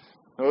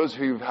 Those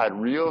who you've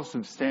had real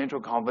substantial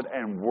conflict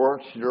and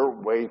worked your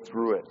way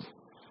through it.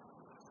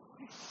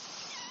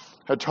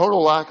 A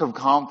total lack of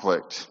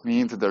conflict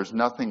means that there's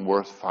nothing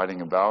worth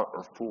fighting about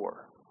or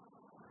for,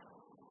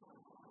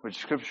 which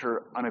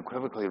Scripture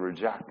unequivocally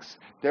rejects.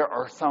 There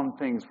are some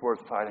things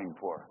worth fighting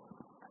for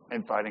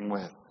and fighting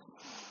with.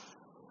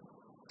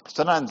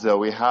 Sometimes, though,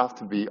 we have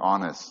to be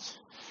honest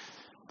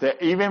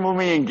that even when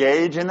we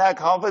engage in that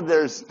conflict,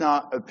 there's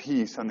not a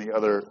peace on the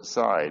other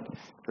side.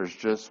 There's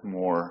just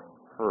more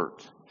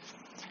hurt.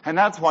 And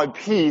that's why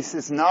peace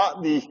is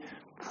not the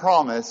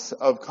promise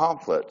of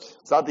conflict.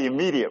 It's not the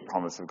immediate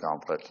promise of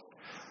conflict.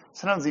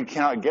 Sometimes you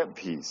cannot get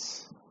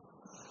peace.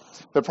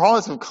 The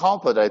promise of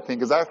conflict, I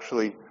think, is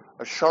actually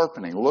a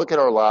sharpening. Look at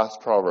our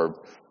last proverb,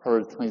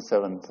 Proverbs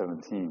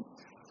 27:17.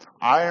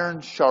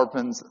 Iron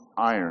sharpens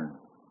iron,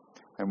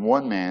 and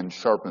one man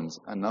sharpens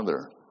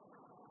another.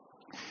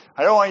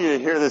 I don't want you to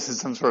hear this as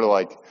some sort of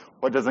like,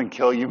 what doesn't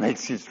kill you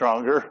makes you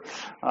stronger,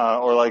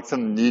 or like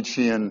some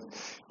Nietzschean,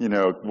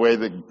 way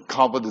that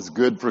conflict is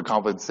good for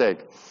conflict's sake.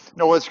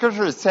 No, what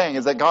Scripture is saying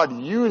is that God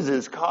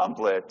uses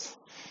conflict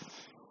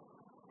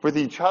with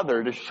each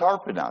other to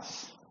sharpen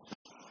us.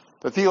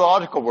 The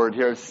theological word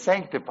here is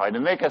sanctify,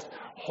 to make us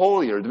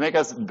holier, to make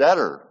us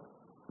better,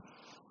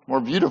 more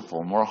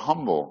beautiful, more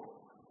humble.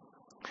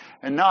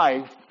 A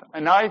knife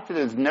that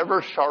is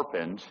never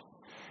sharpened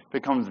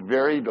becomes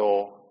very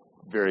dull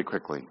very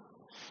quickly.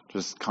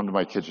 Just come to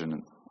my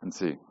kitchen and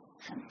see.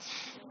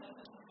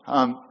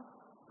 And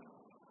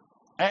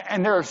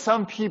there are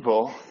some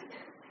people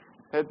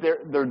that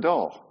they're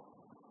dull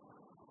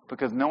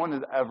because no one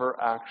has ever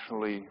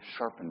actually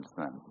sharpened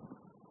them.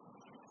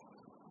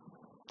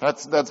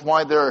 That's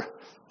why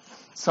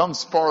some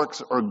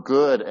sparks are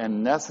good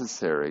and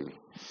necessary.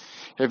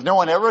 If no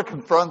one ever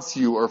confronts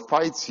you or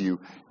fights you,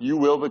 you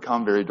will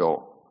become very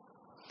dull.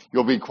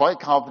 You'll be quite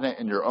confident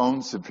in your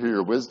own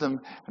superior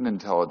wisdom and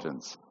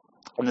intelligence.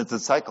 And it's a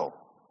cycle.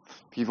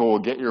 People will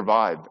get your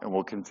vibe and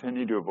will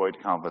continue to avoid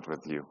conflict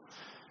with you.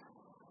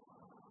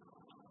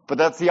 But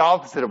that's the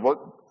opposite of what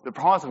the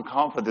promise of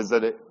conflict is,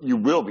 that you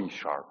will be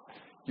sharp.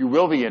 You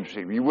will be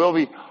interesting. You will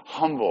be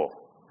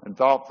humble and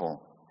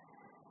thoughtful.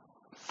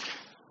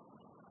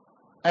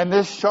 And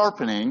this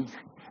sharpening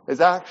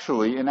is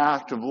actually an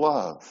act of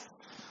love.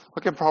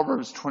 Look at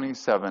Proverbs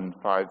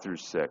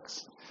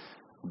 27:5-6.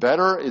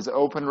 Better is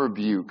open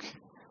rebuke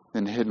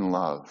than hidden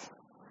love.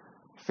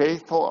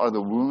 Faithful are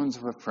the wounds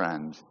of a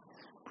friend.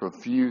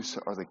 Profuse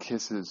are the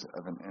kisses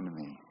of an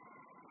enemy.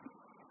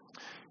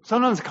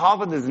 Sometimes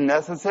conflict is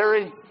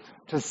necessary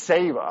to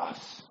save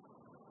us.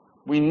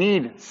 We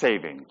need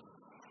saving.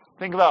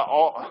 Think about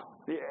all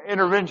the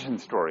intervention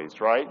stories,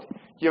 right?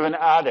 You have an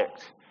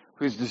addict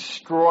who's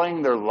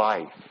destroying their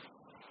life.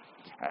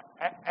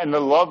 And the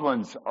loved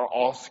ones are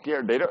all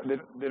scared. They don't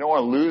want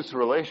to lose the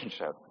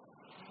relationship.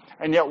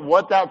 And yet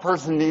what that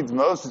person needs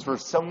most is for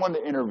someone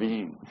to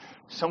intervene.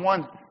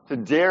 Someone to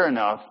dare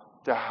enough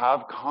to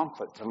have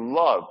conflict, to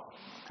love.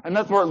 And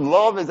that's where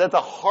love is at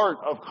the heart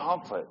of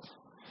conflict.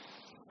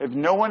 If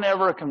no one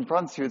ever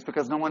confronts you, it's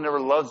because no one ever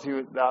loves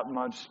you that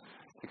much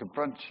to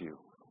confront you.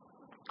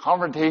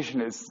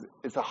 Confrontation is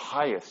the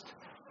highest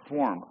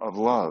form of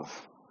love.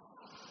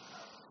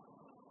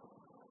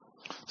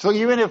 So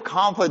even if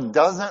conflict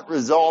doesn't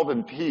resolve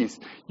in peace,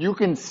 you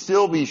can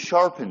still be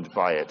sharpened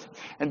by it.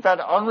 In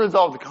fact,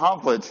 unresolved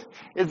conflict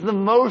is the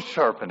most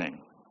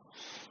sharpening.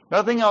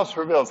 Nothing else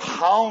reveals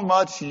how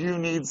much you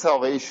need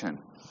salvation.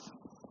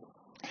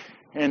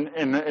 In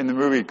the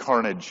movie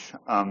Carnage,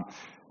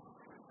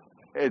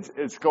 it's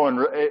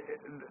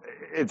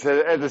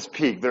at this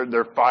peak.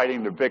 They're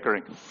fighting, they're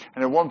bickering,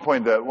 and at one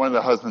point, one of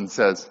the husbands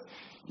says,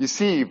 "You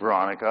see,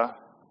 Veronica,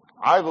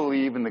 I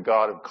believe in the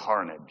God of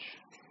carnage.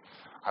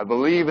 I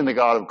believe in the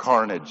God of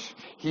carnage.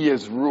 He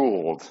has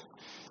ruled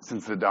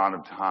since the dawn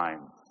of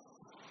time."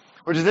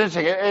 Which is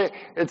interesting.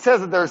 It says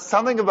that there's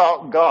something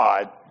about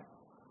God,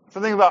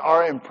 something about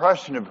our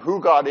impression of who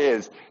God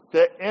is,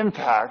 that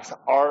impacts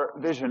our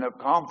vision of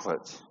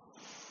conflict.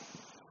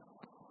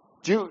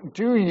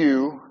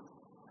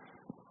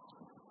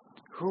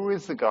 Who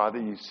is the God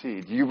that you see?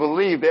 Do you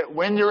believe that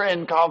when you're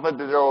in conflict,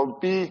 that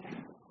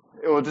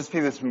it will just be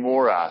this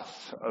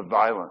morass of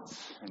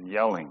violence and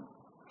yelling?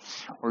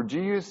 Or do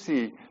you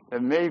see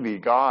that maybe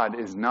God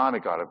is not a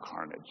God of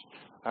carnage,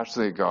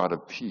 actually a God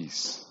of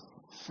peace?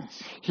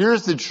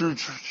 Here's the true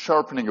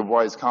sharpening of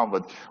wise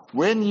conflict.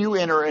 When you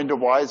enter into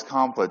wise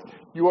conflict,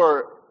 you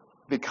are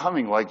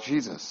becoming like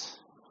Jesus.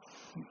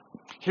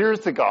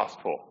 Here's the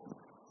gospel.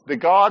 The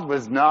God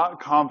was not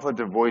conflict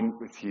avoidant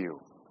with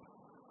you.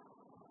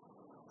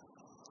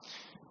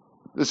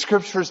 The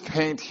scriptures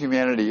paint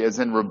humanity as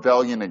in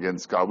rebellion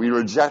against God. We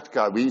reject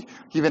God. We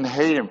even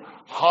hate him.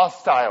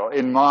 Hostile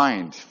in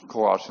mind,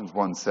 Colossians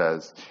 1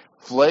 says.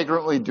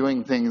 Flagrantly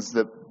doing things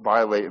that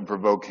violate and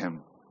provoke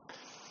him.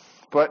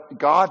 But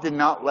God did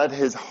not let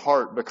his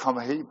heart become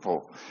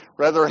hateful.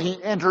 Rather,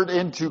 he entered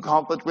into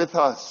conflict with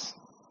us.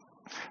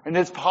 And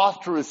his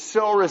posture was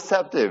so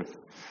receptive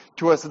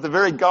to us that the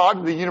very God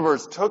of the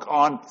universe took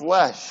on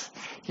flesh.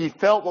 He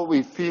felt what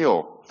we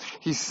feel.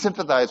 He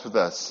sympathized with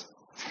us.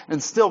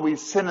 And still we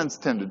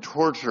sentenced him to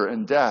torture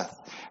and death.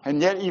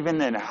 And yet even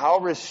then, how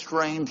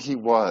restrained he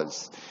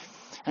was.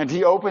 And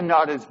he opened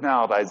not his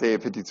mouth, Isaiah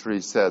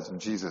 53 says of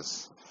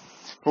Jesus.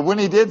 But when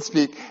he did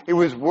speak, it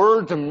was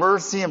words of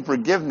mercy and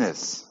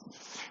forgiveness.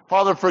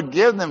 Father,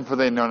 forgive them, for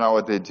they know not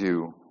what they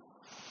do.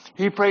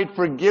 He prayed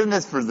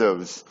forgiveness for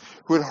those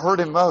who had hurt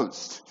him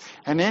most.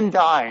 And in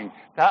dying,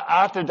 that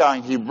after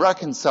dying, he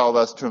reconciled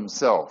us to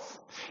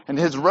himself. And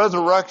his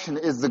resurrection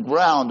is the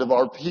ground of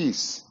our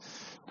peace.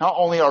 Not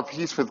only our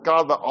peace with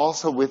God, but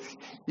also with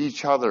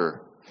each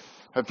other.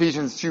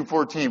 Ephesians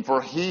 2:14,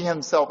 for he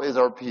himself is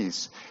our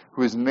peace,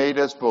 who has made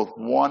us both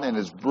one and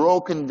has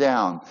broken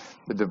down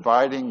the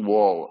dividing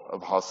wall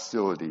of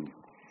hostility.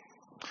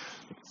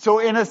 So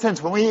in a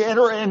sense, when we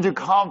enter into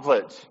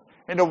conflict,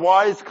 into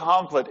wise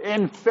conflict,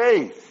 in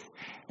faith,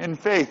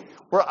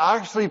 we're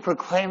actually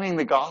proclaiming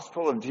the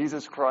gospel of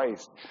Jesus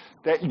Christ,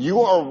 that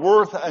you are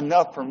worth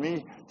enough for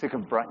me to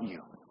confront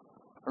you,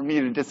 for me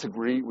to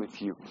disagree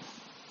with you.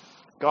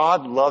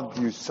 God loved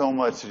you so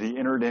much that he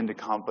entered into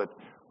conflict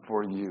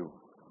for you.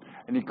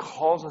 And he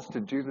calls us to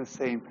do the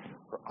same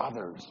for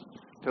others.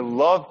 To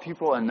love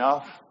people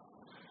enough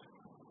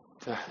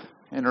to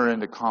enter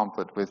into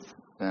conflict with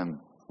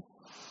them.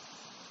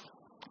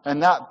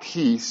 And that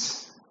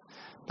peace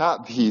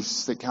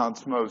that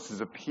counts most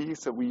is a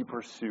peace that we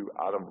pursue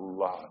out of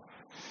love.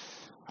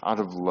 Out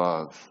of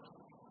love.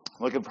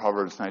 Look at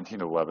Proverbs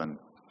 19:11.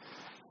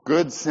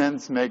 Good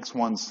sense makes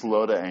one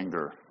slow to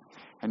anger,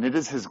 and it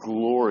is his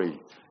glory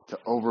to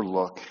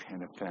overlook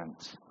an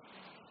offense.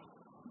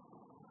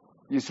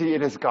 You see,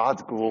 it is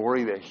God's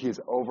glory that he has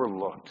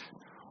overlooked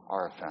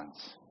our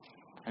offense.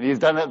 And he has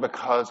done it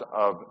because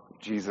of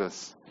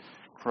Jesus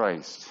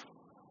Christ.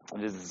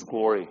 It is his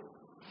glory.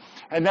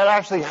 And that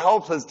actually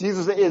helps us.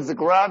 Jesus is the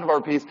ground of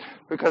our peace,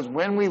 because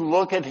when we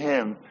look at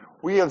him,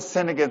 we have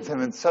sinned against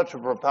him in such a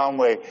profound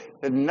way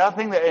that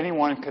nothing that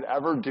anyone could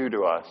ever do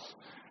to us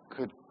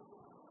could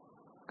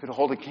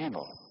hold a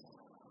candle.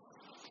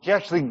 He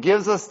actually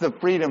gives us the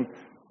freedom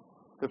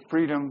to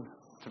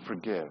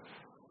forgive,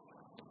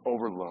 to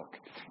overlook.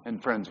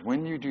 And friends,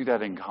 when you do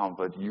that in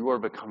conflict, you are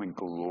becoming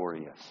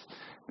glorious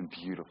and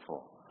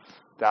beautiful.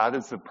 That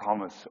is the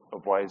promise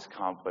of wise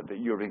conflict, that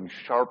you are being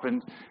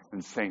sharpened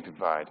and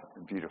sanctified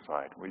and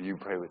beautified. Will you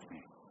pray with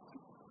me?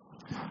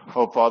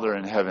 Oh, Father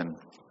in heaven,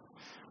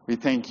 we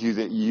thank you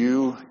that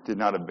you did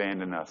not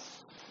abandon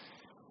us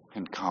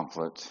in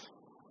conflict,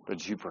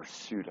 but you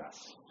pursued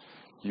us.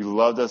 You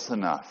loved us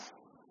enough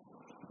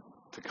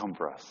to come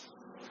for us.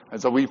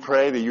 And so we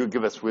pray that you would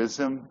give us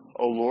wisdom,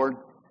 O Lord.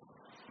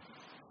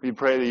 We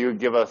pray that you would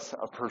give us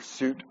a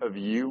pursuit of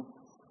you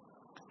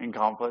in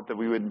conflict, that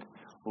we would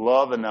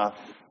love enough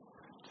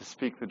to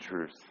speak the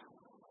truth.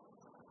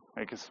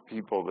 Make us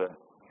people that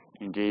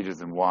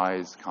engages in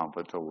wise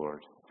conflict, O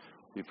Lord.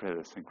 We pray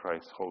this in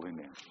Christ's holy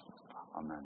name. Amen.